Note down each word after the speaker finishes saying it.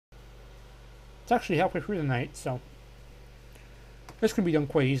It's actually halfway through the night, so this can be done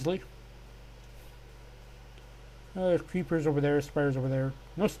quite easily. There's creepers over there, spiders over there.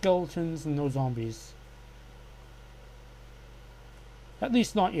 No skeletons and no zombies. At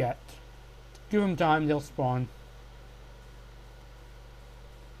least not yet. Give them time, they'll spawn.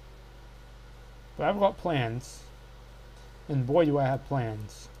 But I've got plans. And boy do I have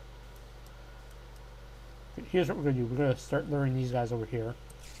plans. But here's what we're going to do. We're going to start luring these guys over here.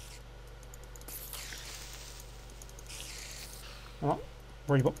 I'm not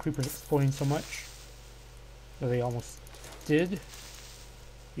worried about creepers exploding so much. Though they almost did.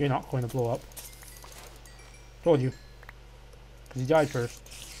 You're not going to blow up. Told you. Because he died first.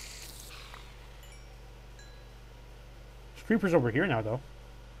 There's creepers over here now, though.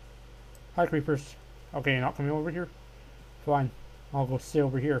 Hi, creepers. Okay, you're not coming over here? Fine. I'll go stay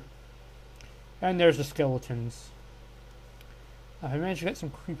over here. And there's the skeletons. I managed to get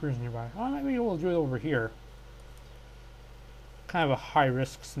some creepers nearby. I might be able to do it over here. Kind of a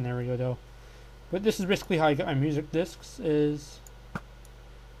high-risk scenario, though. But this is basically how I get my music discs, is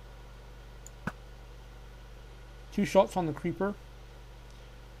 2 shots on the creeper.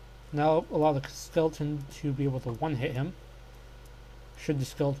 Now allow the skeleton to be able to one-hit him, should the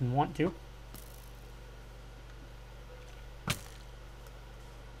skeleton want to.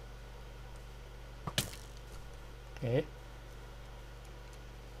 Okay.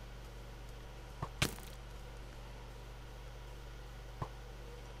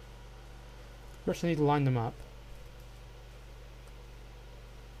 First I need to line them up.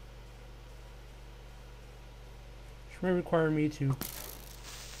 Which may require me to...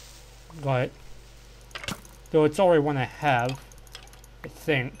 Got it. Though it's already one I have, I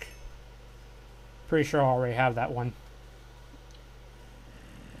think. Pretty sure I already have that one.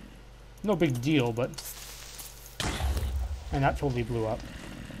 No big deal, but... And that totally blew up.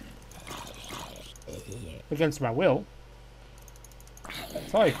 Against my will. I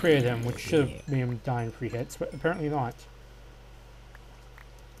thought I created him, which should have made him die in 3 hits, but apparently not.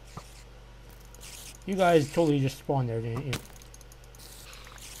 You guys totally just spawned there, didn't you?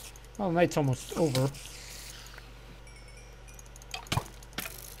 Well, the night's almost over.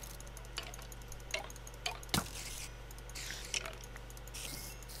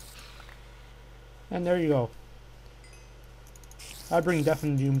 And there you go. I bring death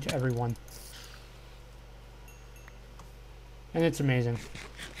and doom to everyone. And it's amazing.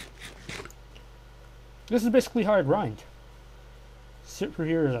 This is basically how I grind. Sit for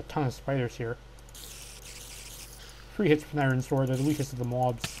here, there's a ton of spiders here. 3 hits from an iron sword, they're the weakest of the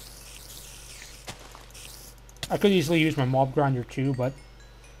mobs. I could easily use my mob grinder too, but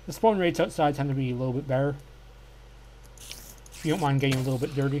the spawn rates outside tend to be a little bit better. If you don't mind getting a little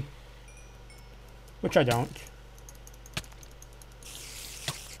bit dirty. Which I don't.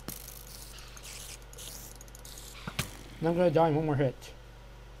 And I'm gonna die in 1 more hit.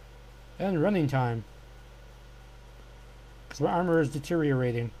 And running time. Because my armor is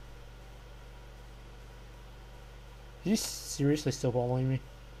deteriorating. Is he seriously still following me?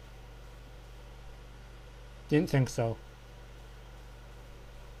 Didn't think so.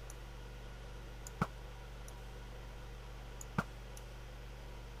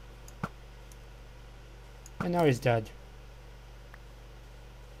 And now he's dead.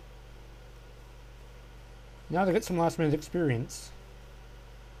 Now to get some last minute experience.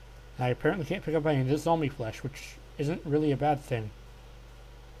 I apparently can't pick up any of this zombie flesh, which isn't really a bad thing.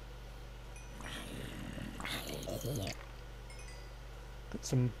 Get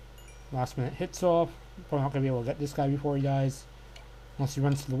some last minute hits off. Probably not going to be able to get this guy before he dies. Unless he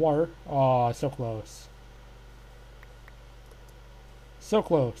runs to the water. Oh, so close. So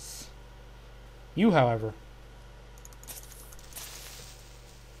close. You, however.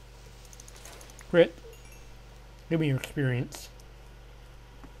 Crit. Give me your experience.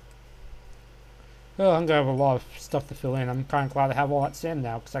 Oh, I'm going to have a lot of stuff to fill in. I'm kind of glad I have all that sand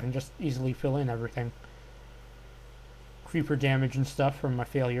now, because I can just easily fill in everything. Creeper damage and stuff from my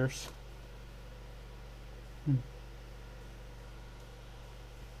failures.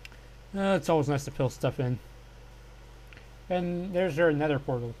 It's always nice to fill stuff in. And there's our nether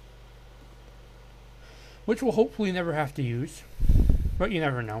portal. Which we'll hopefully never have to use. But you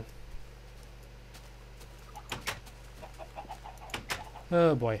never know.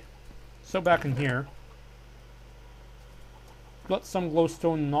 Oh boy. So back in here. Got some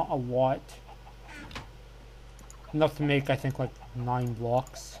glowstone, not a lot. Enough to make, I think, like 9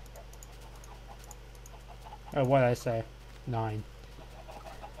 blocks. What did I say? 9.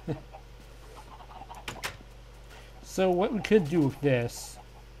 So what we could do with this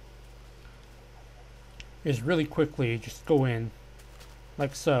is really quickly just go in,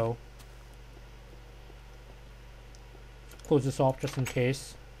 like so, close this off just in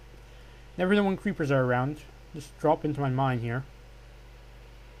case. Never know when creepers are around. Just drop into my mine here.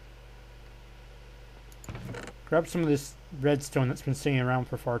 Grab some of this redstone that's been sitting around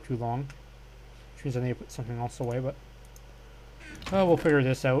for far too long. Which means I need to put something else away, but we'll figure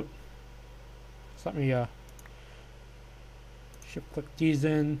this out. So let me shift click these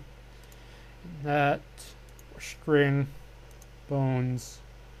in. That string, bones.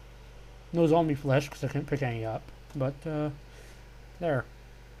 No zombie flesh because I couldn't pick any up. But there.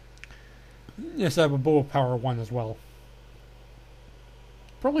 Yes, I have a bow of power 1 as well.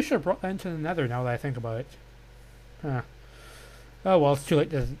 Probably should have brought that into the nether now that I think about it. Huh. Oh well, it's too late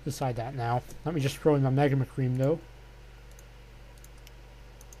to decide that now. Let me just throw in my Mega Cream though.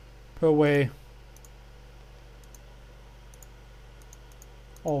 Put away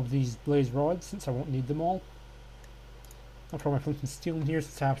all of these blaze rods since I won't need them all. I'll throw my flint and steel in here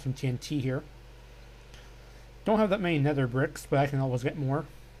since I have some TNT here. Don't have that many nether bricks, but I can always get more.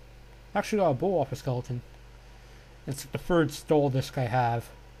 Actually got a bow off a skeleton. It's the third stole disc I have,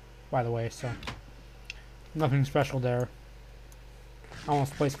 by the way, so nothing special there. I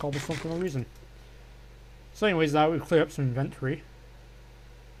almost placed cobblestone for no reason. So anyways, now we've cleared up some inventory.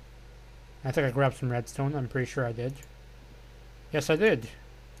 I think I grabbed some redstone, I'm pretty sure I did. Yes, I did.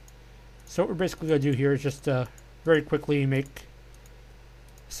 So what we're basically going to do here is just very quickly make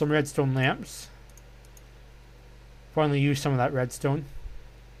some redstone lamps. Finally use some of that redstone.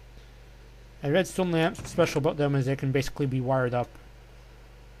 And redstone lamps, what's special about them is they can basically be wired up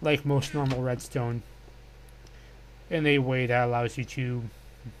like most normal redstone in a way that allows you to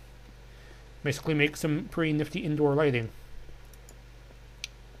basically make some pretty nifty indoor lighting.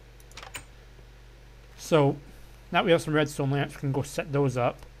 So now we have some redstone lamps, we can go set those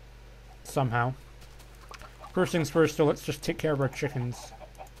up somehow. First things first, so let's just take care of our chickens.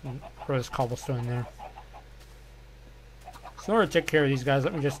 Throw this cobblestone in there. So in order to take care of these guys,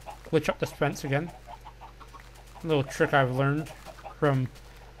 let me just glitch up this fence again. A little trick I've learned from...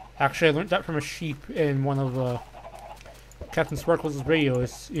 Actually, I learned that from a sheep in one of Captain Sparkles'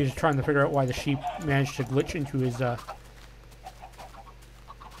 videos. He was trying to figure out why the sheep managed to glitch into his...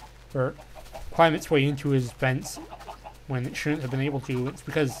 or climb its way into his fence when it shouldn't have been able to. It's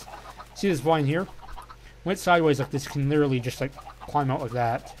because... See this vine here? When it's sideways like this, you can literally just like climb out like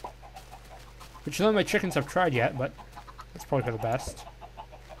that. Which none of my chickens have tried yet, but that's probably for the best.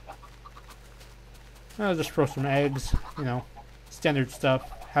 I'll just throw some eggs, you know, standard stuff.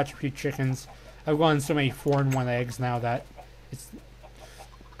 Hatch a few chickens. I've gotten so many 4-in-1 eggs now that it's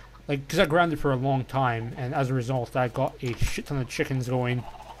like, because I grounded for a long time, and as a result, I got a shit ton of chickens going.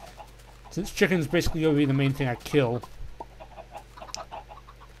 Since chickens basically will be the main thing I kill,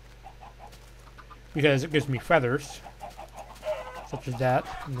 because it gives me feathers, such as that,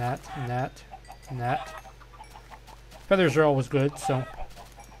 and that, and that, and that. Feathers are always good, so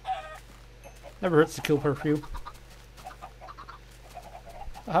never hurts to kill for a few.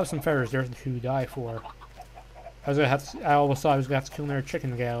 I'll have some feathers there to die for. I always thought I was gonna have to kill another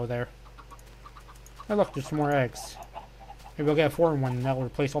chicken to get out of there. Hey look, there's some more eggs. Maybe I'll get a 4-in-1 and that'll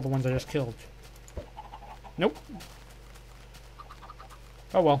replace all the ones I just killed. Nope.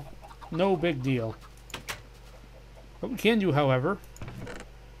 Oh well. No big deal. What we can do, however,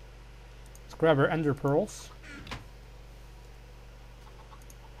 is grab our ender pearls.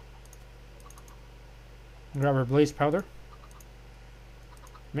 Grab our blaze powder.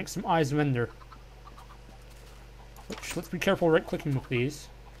 Make some eyes of ender. Which, let's be careful right clicking with these.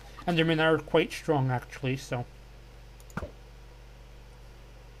 Endermen are quite strong actually, so.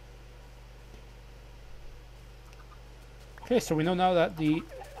 Okay, so we know now that the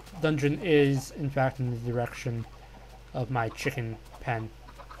dungeon is in fact in the direction of my chicken pen.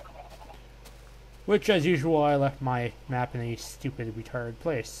 Which, as usual, I left my map in a stupid, retarded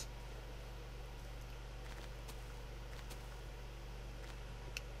place.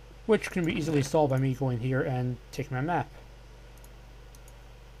 Which can be easily solved by me going here and taking my map.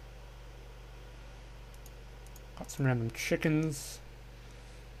 Got some random chickens.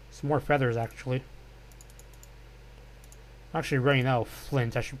 Some more feathers, actually. I'm actually running out of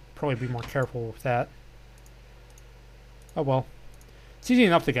flint. I should probably be more careful with that. Oh well. It's easy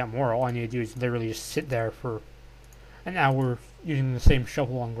enough to get more. All I need to do is literally just sit there for an hour using the same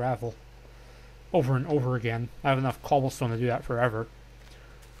shovel and gravel. Over and over again. I have enough cobblestone to do that forever.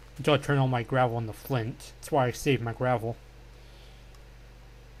 Until I turn all my gravel into flint. That's why I save my gravel.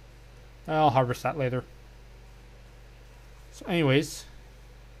 I'll harvest that later. So anyways,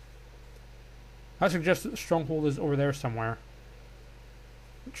 I suggest that the stronghold is over there somewhere.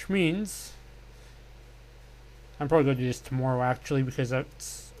 Which means I'm probably going to do this tomorrow actually, because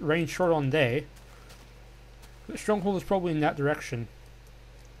it's rain short on day. The stronghold is probably in that direction.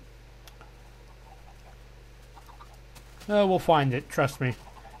 We'll find it, trust me.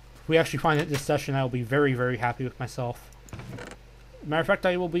 If we actually find it this session, I will be very, very happy with myself. Matter of fact,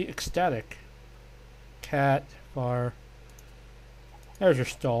 I will be ecstatic. Cat, bar. There's your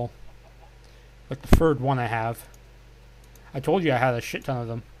stall. Like the third one I have. I told you I had a shit ton of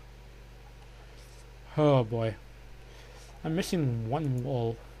them. Oh boy. I'm missing one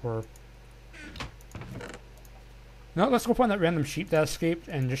wool for... No, let's go find that random sheep that escaped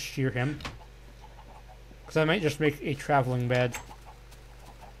and just shear him. Because I might just make a traveling bed.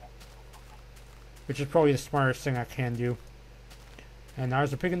 Which is probably the smartest thing I can do. And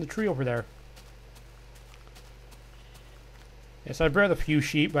there's a pig in the tree over there. Yes, I bred a few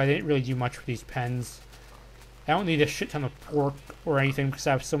sheep, but I didn't really do much with these pens. I don't need a shit ton of pork or anything because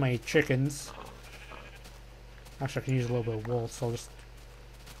I have so many chickens. Actually, I can use a little bit of wool, so I'll just...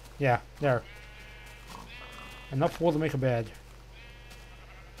 Yeah, there. Enough wool to make a bed.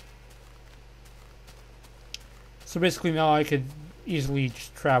 So basically now I could easily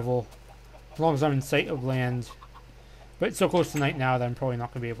just travel as long as I'm in sight of land. But it's so close to night now that I'm probably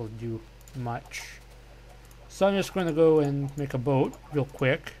not going to be able to do much. So I'm just going to go and make a boat real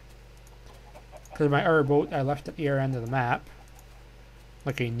quick. Because my other boat I left at the other end of the map.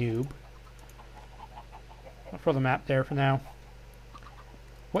 Like a noob. I'll throw the map there for now.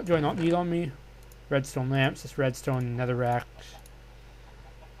 What do I not need on me? Redstone lamps, this redstone netherrack.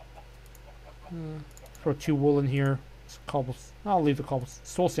 Throw 2 wool in here. I'll leave the cobbles.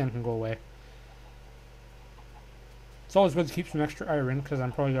 Soul sand can go away. It's always good to keep some extra iron because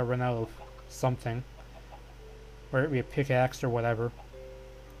I'm probably going to run out of something. Whether it be a pickaxe or whatever.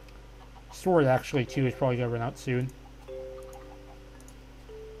 Sword actually too is probably going to run out soon.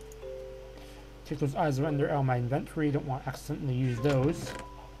 Take those Eyes of Ender out of my inventory. Don't want to accidentally use those.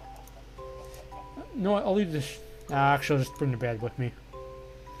 No, I'll leave this. Actually, I'll just bring the bed with me.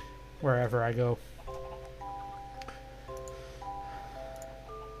 Wherever I go.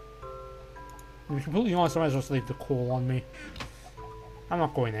 To be completely honest, I might as well just leave the coal on me. I'm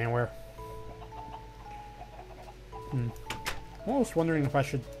not going anywhere. I'm almost wondering if I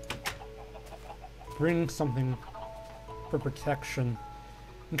should bring something for protection.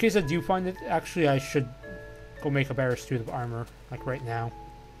 In case I do find it, actually I should go make a better suit of armor, like right now.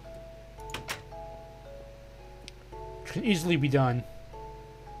 Which can easily be done.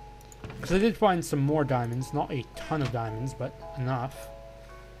 Because I did find some more diamonds, not a ton of diamonds, but enough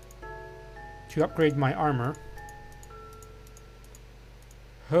to upgrade my armor.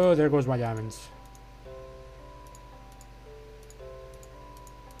 Oh, there goes my diamonds.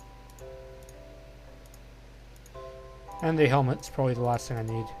 And the helmet's probably the last thing I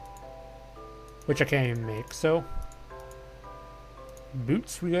need. Which I can't even make, so...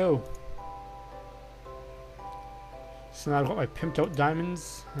 Boots we go. So now I've got my pimped out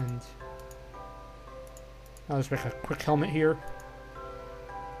diamonds, and... I'll just make a quick helmet here.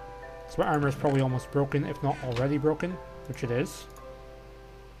 So my armor is probably almost broken, if not already broken, which it is.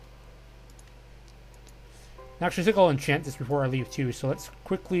 Actually, I think I'll enchant this before I leave too, so let's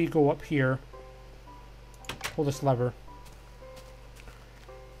quickly go up here. Pull this lever.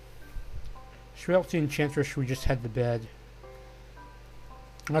 Should we help the enchanter, or should we just head to bed?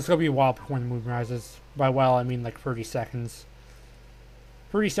 That's gonna be a while before the moon rises. By while, I mean like 30 seconds.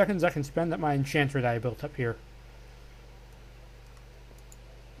 30 seconds I can spend at my enchanter that I built up here.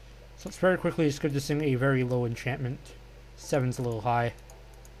 So let's very quickly just give this thing a very low enchantment. 7's a little high.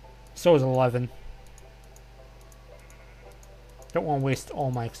 So is 11. Don't want to waste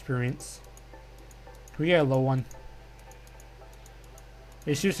all my experience. Can we get a low one? Are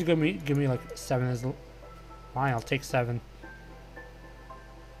you seriously gonna give me like 7 as fine, I'll take 7.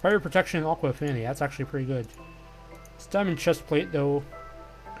 Fire protection and aqua affinity, that's actually pretty good. This diamond chest plate though,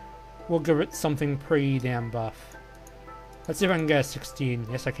 we'll give it something pretty damn buff. Let's see if I can get a 16.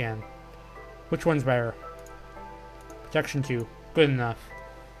 Yes I can. Which one's better? Protection 2. Good enough.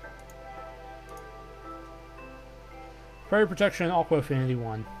 Fire protection and aqua affinity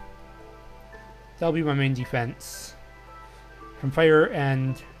 1. That'll be my main defense. From fire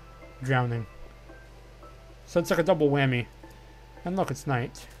and drowning. So it's like a double whammy. And look, it's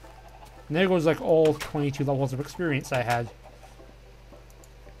night. And there goes like all 22 levels of experience I had.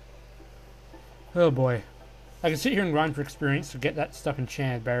 Oh boy. I can sit here and grind for experience to get that stuff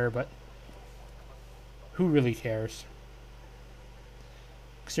enchanted better, but who really cares?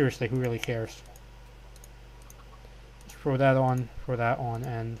 Seriously, who really cares? Let's throw that on,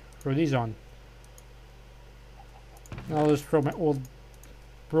 and throw these on. And I'll just throw my old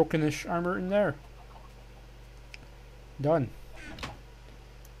brokenish armor in there. Done.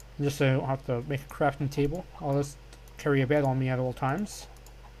 Just so I don't have to make a crafting table. I'll just carry a bed on me at all times.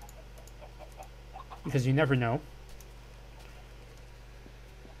 Because you never know.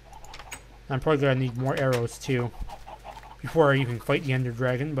 I'm probably gonna need more arrows too. Before I even fight the Ender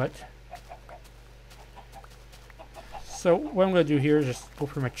Dragon, but... So, what I'm gonna do here is just go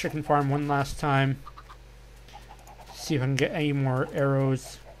for my chicken farm one last time. See if I can get any more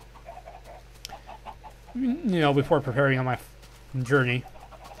arrows. You know, before preparing on my journey.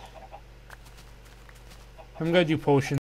 I'm gonna do potions.